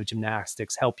side of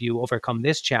gymnastics help you overcome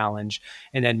this challenge?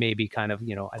 And then maybe kind of,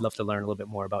 I'd love to learn a little bit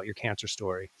more about your cancer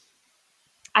story.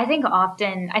 I think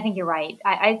you're right.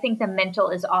 I think the mental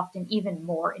is often even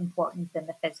more important than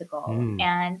the physical.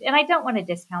 And I don't want to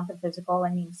discount the physical.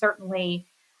 I mean, certainly,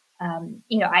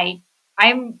 I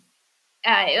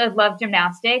love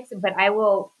gymnastics, but I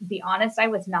will be honest, I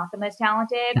was not the most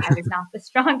talented. I was not the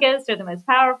strongest or the most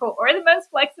powerful or the most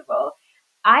flexible.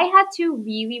 I had to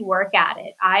really work at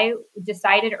it. I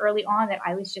decided early on that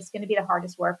I was just going to be the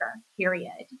hardest worker,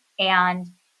 period. And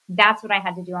that's what I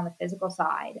had to do on the physical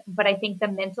side. But I think the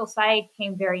mental side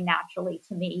came very naturally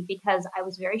to me because I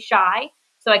was very shy.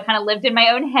 So I kind of lived in my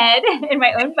own head, in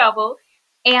my own bubble.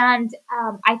 And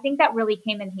I think that really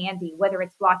came in handy, whether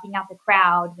it's blocking out the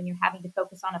crowd when you're having to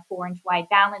focus on a 4-inch wide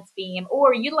balance beam,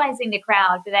 or utilizing the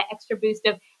crowd for that extra boost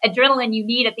of adrenaline you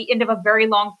need at the end of a very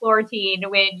long floor routine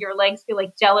when your legs feel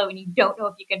like jello and you don't know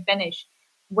if you can finish.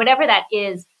 Whatever that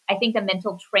is, I think the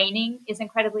mental training is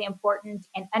incredibly important,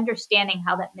 and understanding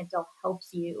how that mental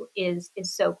helps you is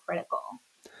so critical.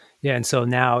 Yeah. And so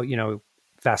now,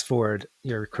 fast forward,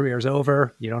 your career's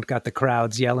over. You don't got the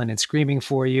crowds yelling and screaming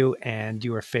for you, and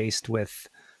you are faced with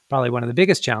probably one of the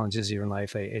biggest challenges in your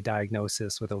life, a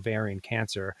diagnosis with ovarian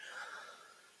cancer.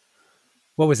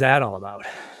 What was that all about?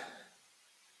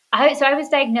 So I was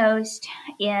diagnosed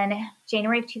in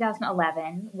January of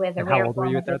 2011 with a And how rare old were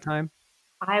form you of at that time?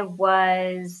 I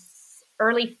was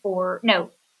early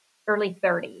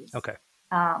 30s. Okay.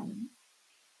 Um,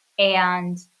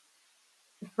 and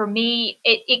for me,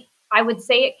 I would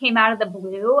say it came out of the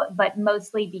blue, but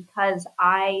mostly because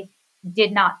I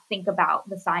did not think about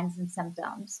the signs and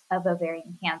symptoms of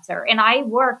ovarian cancer. And I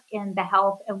work in the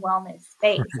health and wellness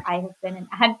space. I have been an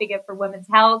advocate for women's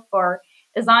health for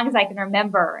as long as I can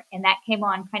remember. And that came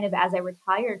on kind of as I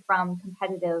retired from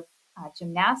competitive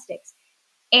gymnastics.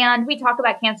 And we talk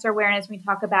about cancer awareness. We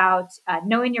talk about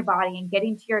knowing your body and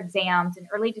getting to your exams and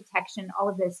early detection, all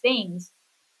of those things.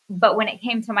 But when it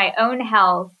came to my own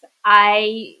health,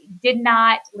 I did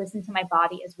not listen to my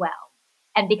body as well.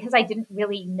 And because I didn't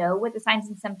really know what the signs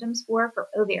and symptoms were for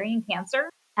ovarian cancer,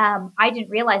 I didn't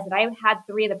realize that I had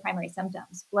three of the primary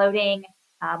symptoms: bloating,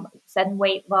 sudden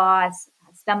weight loss,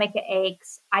 stomach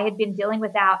aches. I had been dealing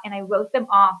with that, and I wrote them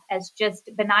off as just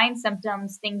benign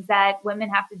symptoms, things that women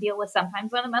have to deal with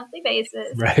sometimes on a monthly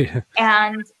basis. Right.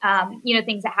 And,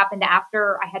 things that happened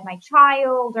after I had my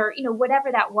child or,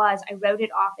 whatever that was, I wrote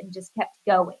it off and just kept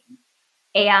going.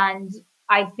 And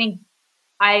I think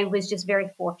I was just very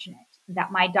fortunate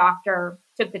that my doctor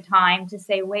took the time to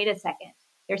say, wait a second,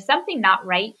 there's something not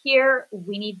right here.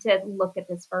 We need to look at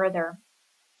this further.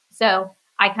 So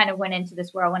I kind of went into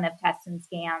this whirlwind of tests and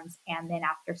scans. And then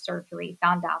after surgery,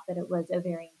 found out that it was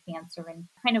ovarian cancer and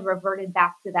kind of reverted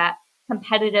back to that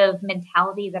competitive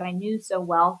mentality that I knew so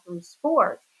well through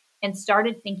sport, and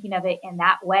started thinking of it in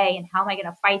that way. And how am I going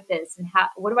to fight this? And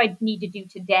what do I need to do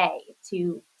today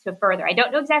to further? I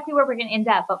don't know exactly where we're going to end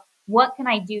up, but what can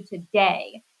I do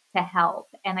today to help?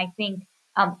 And I think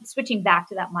switching back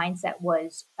to that mindset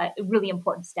was a really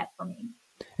important step for me.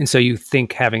 And so you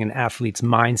think having an athlete's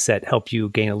mindset helped you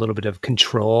gain a little bit of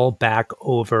control back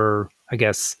over, I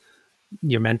guess,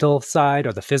 your mental side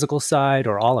or the physical side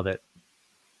or all of it?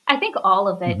 I think all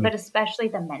of it, but especially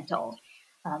the mental.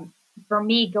 For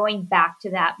me, going back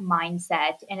to that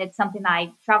mindset, and it's something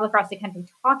I travel across the country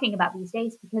talking about these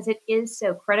days because it is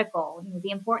so critical. The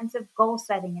importance of goal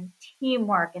setting and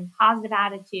teamwork and positive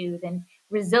attitude and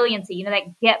resiliency,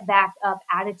 that get back up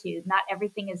attitude. Not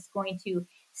everything is going to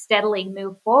steadily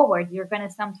move forward. You're going to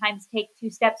sometimes take two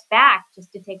steps back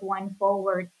just to take one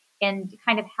forward, and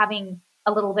kind of having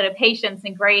a little bit of patience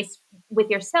and grace with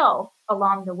yourself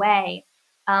along the way.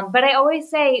 But I always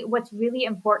say what's really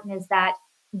important is that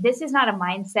this is not a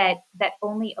mindset that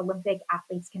only Olympic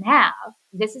athletes can have.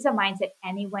 This is a mindset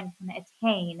anyone can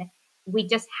attain. We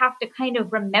just have to kind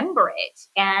of remember it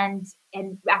and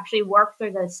actually work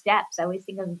through those steps. I always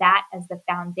think of that as the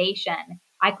foundation.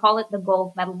 I call it the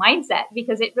gold medal mindset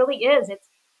because it really is.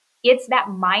 It's that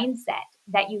mindset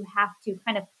that you have to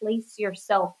kind of place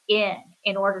yourself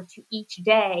in order to each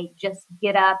day just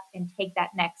get up and take that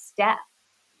next step.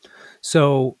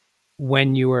 So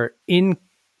when you were in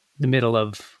the middle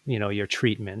of, your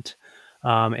treatment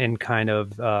and kind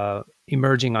of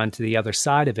emerging onto the other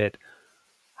side of it,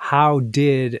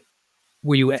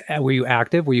 were you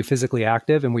active? Were you physically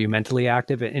active, and were you mentally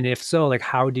active? And if so, like,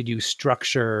 how did you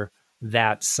structure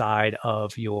that side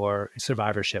of your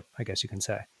survivorship, I guess you can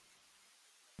say?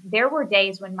 There were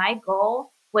days when my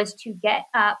goal was to get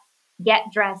up, get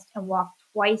dressed, and walk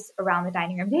twice around the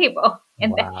dining room table.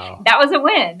 And Wow. that was a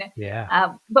win.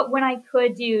 Yeah. But when I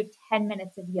could do 10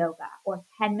 minutes of yoga or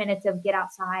 10 minutes of get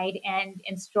outside and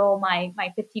stroll my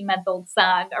 15-month-old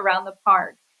son around the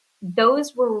park,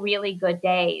 those were really good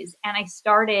days. And I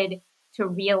started to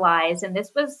realize, and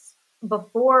this was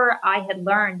before I had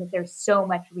learned that there's so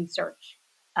much research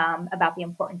about the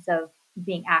importance of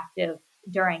being active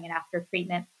during and after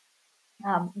treatment,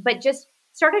 but just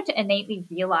started to innately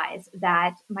realize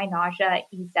that my nausea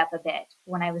eased up a bit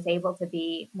when I was able to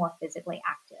be more physically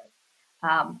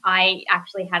active. I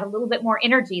actually had a little bit more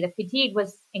energy. The fatigue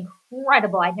was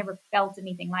incredible. I'd never felt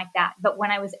anything like that. But when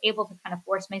I was able to kind of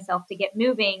force myself to get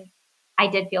moving, I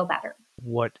did feel better.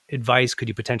 What advice could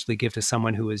you potentially give to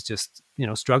someone who is just,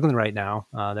 struggling right now,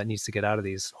 that needs to get out of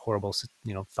these horrible,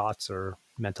 thoughts or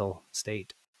mental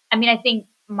state? I mean, I think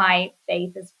my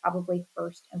faith is probably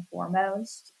first and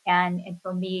foremost. And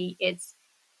for me, it's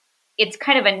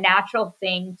kind of a natural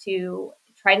thing to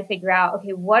try to figure out,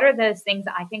 okay, what are those things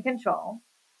I can control?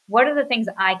 What are the things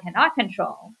I cannot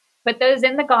control? Put those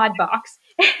in the God box.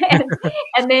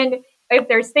 and then if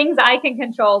there's things I can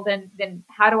control, then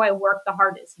how do I work the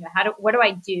hardest? What do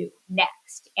I do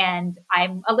next? And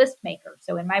I'm a list maker.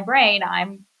 So in my brain,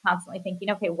 I'm constantly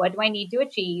thinking, okay, what do I need to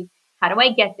achieve? how do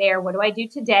I get there? What do I do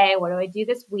today? What do I do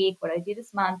this week? What do I do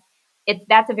this month?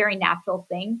 That's a very natural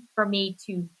thing for me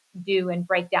to do and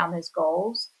break down those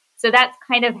goals. So that's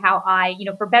kind of how I,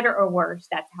 for better or worse,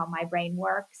 that's how my brain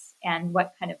works and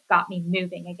what kind of got me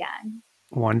moving again.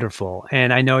 Wonderful.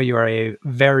 And I know you are a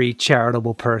very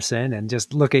charitable person, and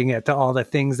just looking at all the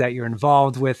things that you're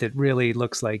involved with, it really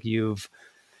looks like you've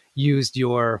used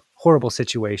your horrible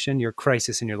situation, your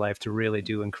crisis in your life, to really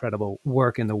do incredible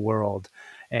work in the world.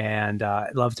 And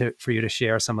I'd love for you to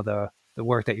share some of the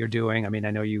work that you're doing. I mean,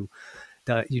 I know you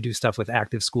do stuff with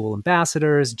Active School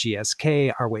Ambassadors,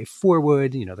 GSK, Our Way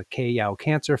Forward, the K-Yow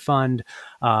Cancer Fund.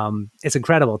 It's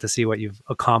incredible to see what you've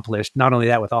accomplished. Not only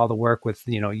that, with all the work with,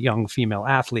 young female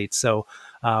athletes. So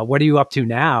what are you up to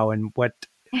now, and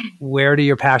where do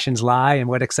your passions lie, and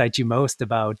what excites you most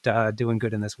about doing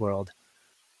good in this world?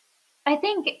 I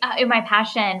think my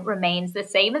passion remains the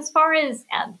same as far as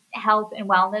health and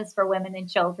wellness for women and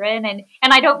children. And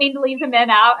I don't mean to leave the men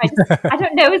out. I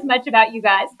don't know as much about you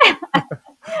guys.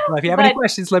 Well, if you have any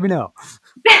questions, let me know.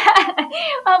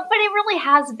 But it really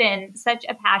has been such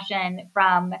a passion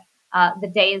from the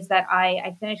days that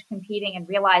I finished competing and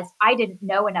realized I didn't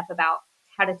know enough about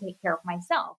how to take care of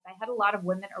myself. I had a lot of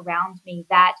women around me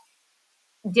that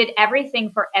did everything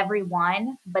for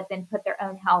everyone, but then put their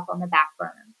own health on the back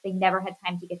burner. They never had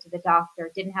time to get to the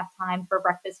doctor, didn't have time for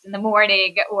breakfast in the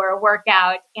morning or a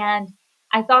workout. And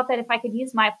I thought that if I could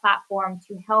use my platform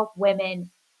to help women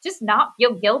just not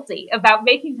feel guilty about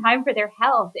making time for their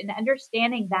health, and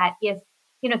understanding that if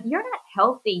you're not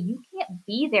healthy, you can't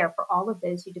be there for all of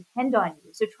those who depend on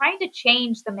you. So trying to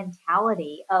change the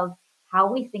mentality of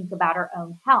how we think about our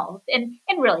own health, and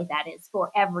really that is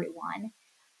for everyone.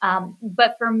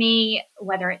 But for me,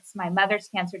 whether it's my mother's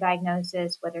cancer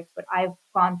diagnosis, whether it's what I've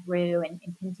gone through and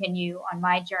continue on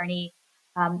my journey,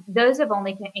 those have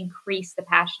only increased the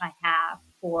passion I have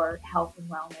for health and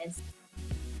wellness.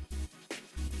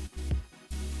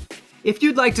 If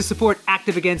you'd like to support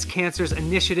Active Against Cancer's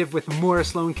initiative with Memorial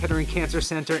Sloan Kettering Cancer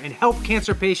Center and help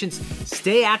cancer patients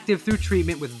stay active through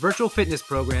treatment with virtual fitness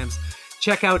programs,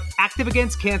 check out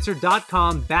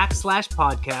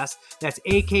activeagainstcancer.com/podcast. That's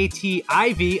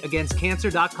AKTIV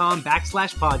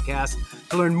againstcancer.com/podcast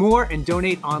to learn more and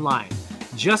donate online.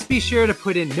 Just be sure to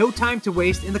put in "no time to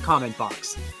waste" in the comment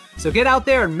box. So get out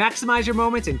there and maximize your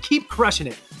moments and keep crushing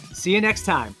it. See you next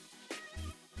time.